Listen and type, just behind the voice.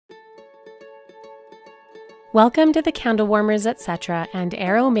Welcome to the Candle Warmers Etc. and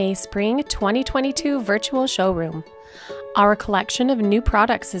Airomé Spring 2022 virtual showroom. Our collection of new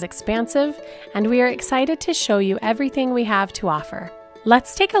products is expansive, and we are excited to show you everything we have to offer.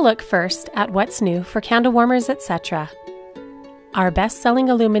 Let's take a look first at what's new for Candle Warmers Etc. Our best-selling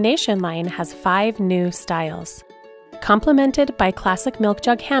illumination line has 5 new styles. Complemented by classic milk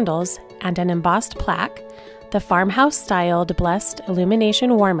jug handles and an embossed plaque, the farmhouse-styled Blessed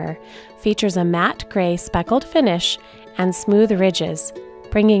Illumination Warmer features a matte gray speckled finish and smooth ridges,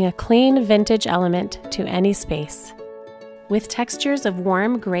 bringing a clean vintage element to any space. With textures of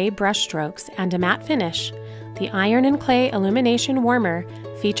warm gray brushstrokes and a matte finish, the Iron and Clay Illumination Warmer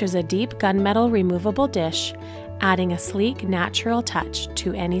features a deep gunmetal removable dish, adding a sleek, natural touch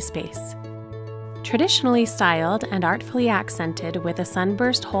to any space. Traditionally styled and artfully accented with a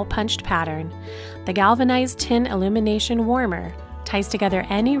sunburst hole-punched pattern, the galvanized tin illumination warmer ties together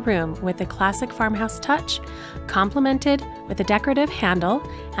any room with a classic farmhouse touch, complemented with a decorative handle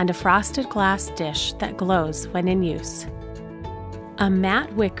and a frosted glass dish that glows when in use. A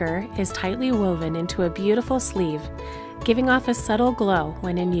matte wicker is tightly woven into a beautiful sleeve, giving off a subtle glow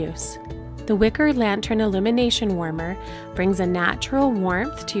when in use. The wicker lantern illumination warmer brings a natural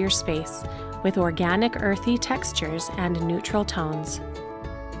warmth to your space, with organic earthy textures and neutral tones.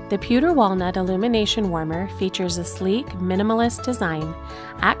 The pewter walnut illumination warmer features a sleek, minimalist design,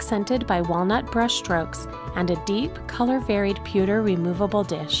 accented by walnut brush strokes and a deep, color-varied pewter removable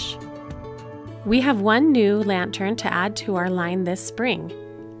dish. We have one new lantern to add to our line this spring.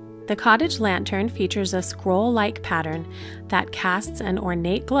 The cottage lantern features a scroll-like pattern that casts an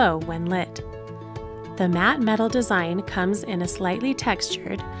ornate glow when lit. The matte metal design comes in a slightly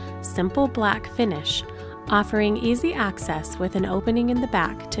textured, simple black finish, offering easy access with an opening in the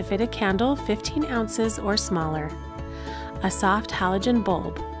back to fit a candle 15 ounces or smaller. A soft halogen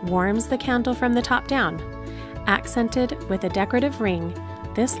bulb warms the candle from the top down. Accented with a decorative ring,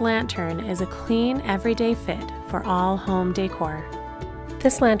 this lantern is a clean, everyday fit for all home decor.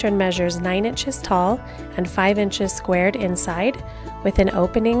 This lantern measures 9 inches tall and 5 inches squared inside, with an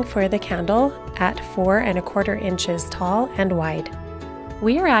opening for the candle at 4¼ inches tall and wide.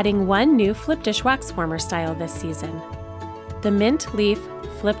 We are adding one new flip dish wax warmer style this season. The Mint Leaf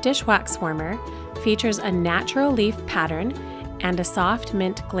Flip Dish Wax Warmer features a natural leaf pattern and a soft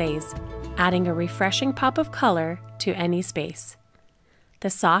mint glaze, adding a refreshing pop of color to any space.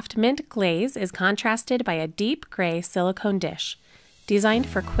 The soft mint glaze is contrasted by a deep gray silicone dish, designed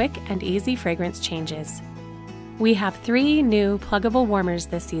for quick and easy fragrance changes. We have 3 new pluggable warmers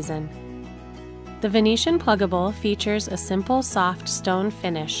this season. The Venetian Pluggable features a simple soft stone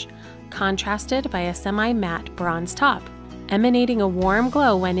finish, contrasted by a semi-matte bronze top, emanating a warm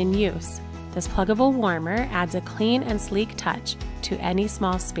glow when in use. This pluggable warmer adds a clean and sleek touch to any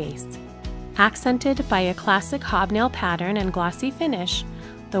small space. Accented by a classic hobnail pattern and glossy finish,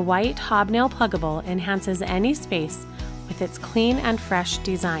 the white hobnail pluggable enhances any space with its clean and fresh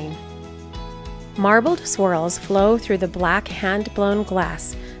design. Marbled swirls flow through the black hand-blown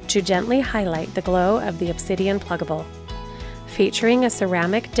glass to gently highlight the glow of the obsidian pluggable. Featuring a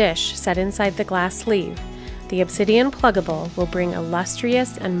ceramic dish set inside the glass sleeve, the obsidian pluggable will bring a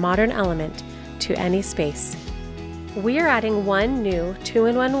lustrous and modern element to any space. We are adding one new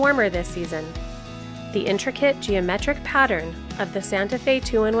 2-in-1 warmer this season. The intricate geometric pattern of the Santa Fe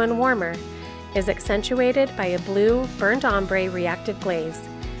 2-in-1 warmer is accentuated by a blue burnt ombre reactive glaze,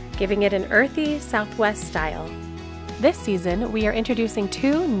 giving it an earthy Southwest style. This season, we are introducing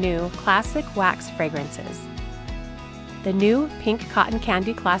 2 new classic wax fragrances. The new Pink Cotton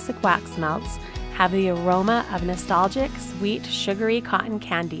Candy Classic Wax Melts have the aroma of nostalgic, sweet, sugary cotton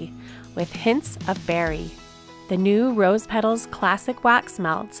candy with hints of berry. The new Rose Petals Classic Wax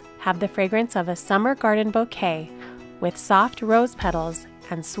Melts have the fragrance of a summer garden bouquet with soft rose petals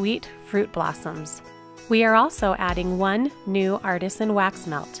and sweet fruit blossoms. We are also adding one new artisan wax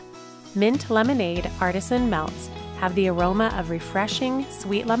melt. Mint Lemonade Artisan Melts have the aroma of refreshing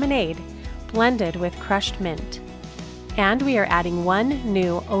sweet lemonade blended with crushed mint. And we are adding one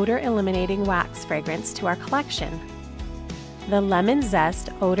new odor eliminating wax fragrance to our collection. The Lemon Zest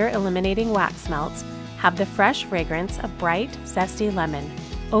Odor Eliminating Wax Melts have the fresh fragrance of bright, zesty lemon.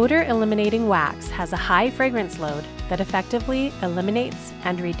 Odor eliminating wax has a high fragrance load that effectively eliminates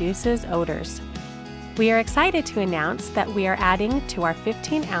and reduces odors. We are excited to announce that we are adding to our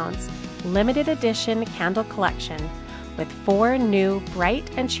 15-ounce limited edition candle collection with 4 new bright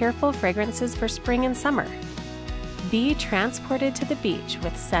and cheerful fragrances for spring and summer. Be transported to the beach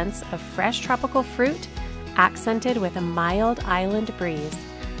with scents of fresh tropical fruit, accented with a mild island breeze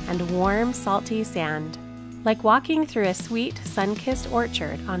and warm, salty sand. Like walking through a sweet, sun-kissed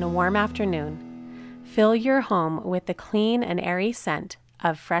orchard on a warm afternoon. Fill your home with the clean and airy scent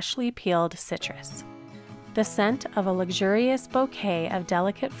of freshly peeled citrus. The scent of a luxurious bouquet of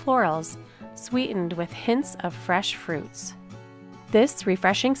delicate florals sweetened with hints of fresh fruits. This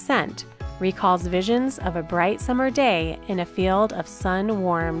refreshing scent recalls visions of a bright summer day in a field of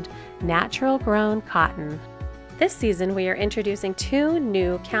sun-warmed, natural-grown cotton. This season, we are introducing 2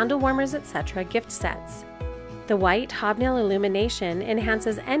 new Candle Warmers Etc. gift sets. The white hobnail illumination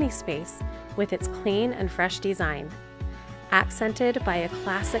enhances any space with its clean and fresh design. Accented by a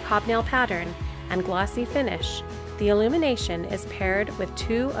classic hobnail pattern and glossy finish, the illumination is paired with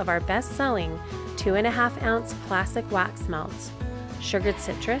 2 of our best-selling 2.5-ounce classic wax melts, sugared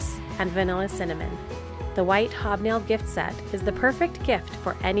citrus and vanilla cinnamon. The white hobnail gift set is the perfect gift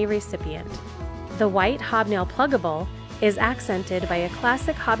for any recipient. The white hobnail pluggable is accented by a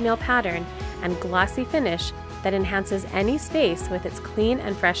classic hobnail pattern and glossy finish that enhances any space with its clean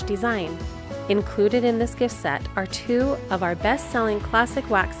and fresh design. Included in this gift set are 2 of our best-selling classic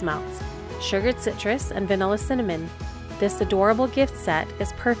wax melts, sugared citrus and vanilla cinnamon. This adorable gift set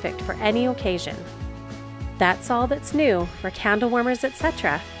is perfect for any occasion. That's all that's new for Candle Warmers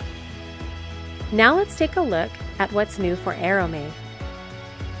Etc. Now let's take a look at what's new for Airomé.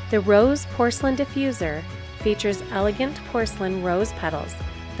 The Rose Porcelain Diffuser features elegant porcelain rose petals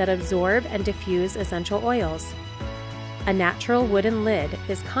that absorb and diffuse essential oils. A natural wooden lid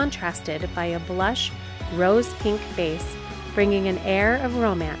is contrasted by a blush rose pink base, bringing an air of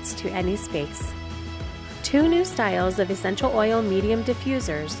romance to any space. 2 new styles of essential oil medium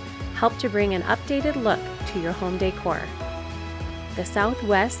diffusers help to bring an updated look to your home decor. The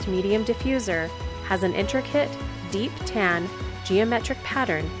Southwest Medium Diffuser has an intricate, deep tan, geometric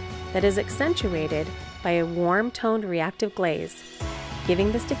pattern that is accentuated by a warm-toned reactive glaze,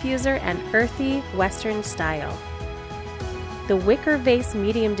 giving this diffuser an earthy, Western style. The Wicker Vase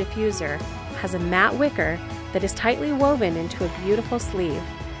Medium Diffuser has a matte wicker that is tightly woven into a beautiful sleeve,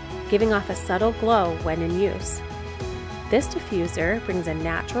 giving off a subtle glow when in use. This diffuser brings a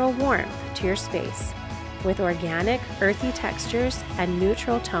natural warmth to your space, with organic, earthy textures and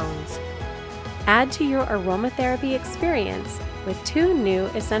neutral tones. Add to your aromatherapy experience with 2 new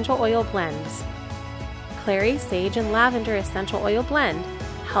essential oil blends. Clary Sage and Lavender Essential Oil Blend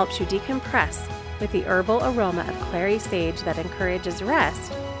helps you decompress with the herbal aroma of clary sage that encourages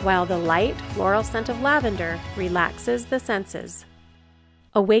rest, while the light floral scent of lavender relaxes the senses.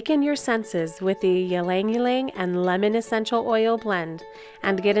 Awaken your senses with the Ylang Ylang and Lemon Essential Oil Blend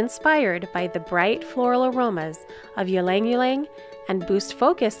and get inspired by the bright floral aromas of Ylang Ylang and boost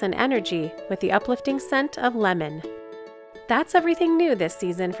focus and energy with the uplifting scent of lemon. That's everything new this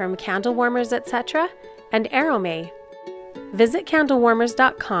season from Candle Warmers Etc. and Airomé. Visit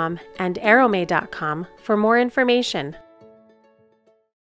candlewarmers.com and airomé.com for more information.